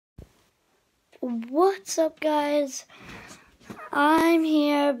What's up, guys? I'm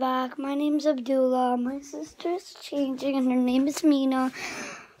here back. My name's Abdullah. My sister's changing, and her name is Mina.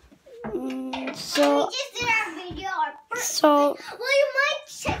 We just did our video. Well, you might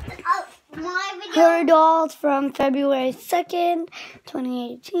check out my video. Her doll's from February 2nd,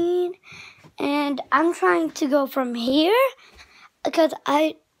 2018. And I'm trying to go from here because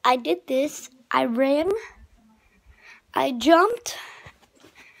I did this. I ran. I jumped.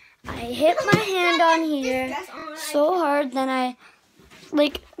 I hit my hand on here so hard, then I,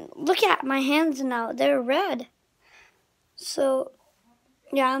 look at my hands now. They're red. So,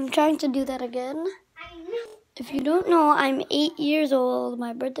 yeah, I'm trying to do that again. If you don't know, I'm 8 years old.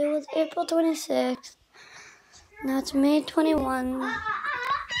 My birthday was April 26th. Now it's May 21.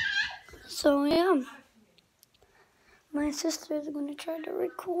 So, yeah. My sister is going to try to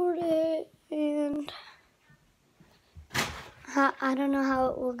record it, and I don't know how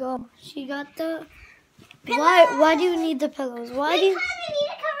it will go. She got the... Why do you need the pillows? Why do you... Because we need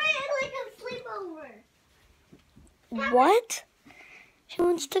to cover it like a sleepover. What? She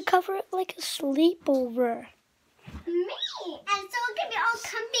wants to cover it like a sleepover. Me! And so it can be all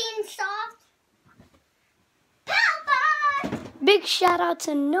comfy and soft. Papa! Big shout out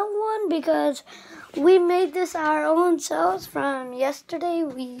to no one because we made this our own selves from yesterday.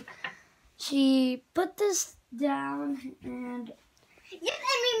 She put this down and... Yes,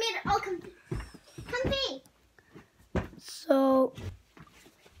 and we made it all comfy. So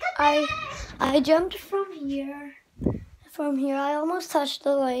I jumped from here. From here, I almost touched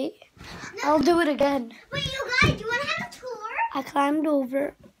the light. No. I'll do it again. Wait, you guys, do you want to have a tour? I climbed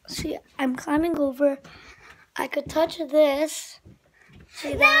over. See, I'm climbing over. I could touch this.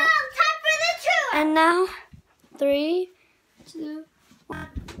 See Now, that? time for the tour. And now, 3, 2, 1.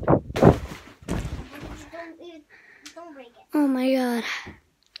 Don't break it. Oh my God.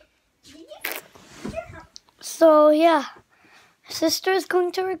 So yeah, sister is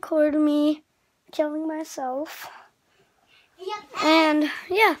going to record me killing myself. Yep. And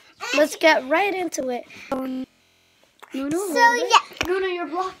yeah, let's get right into it. No, you're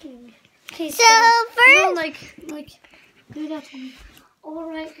blocking. Okay, So first, no, like, do that to me. All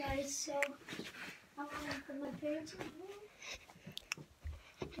right, guys. So I'm going to my parents' room.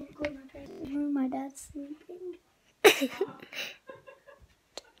 Don't go to my parents' room. My dad's sleeping.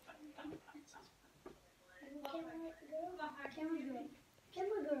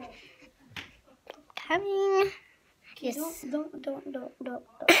 Camera girl. coming. Okay, don't.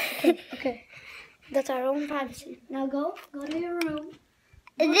 Okay. That's our own privacy. Now go to your room.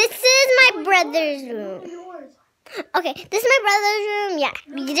 This is my brother's room. Yours. Okay, this is my brother's room. Yeah,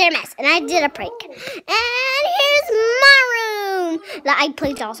 we did a mess, and I did a prank. And here's my room that I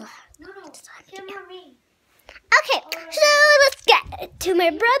played also. No, camera me. Okay, so let's get to my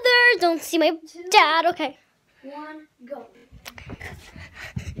brother. Don't see my dad. Okay. 1, go.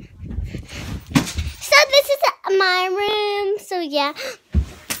 So this is my room. So yeah.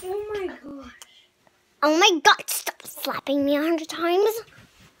 Oh my gosh. Oh my God! Stop slapping me 100 times.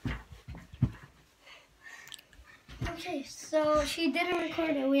 Okay, so she didn't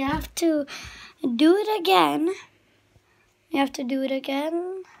record it. We have to do it again. We have to do it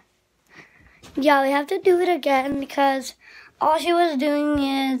again. Yeah, we have to do it again because all she was doing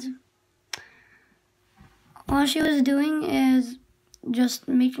is just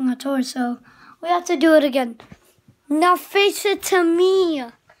making a tour. So we have to do it again. Now face it to me.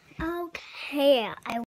 Okay, I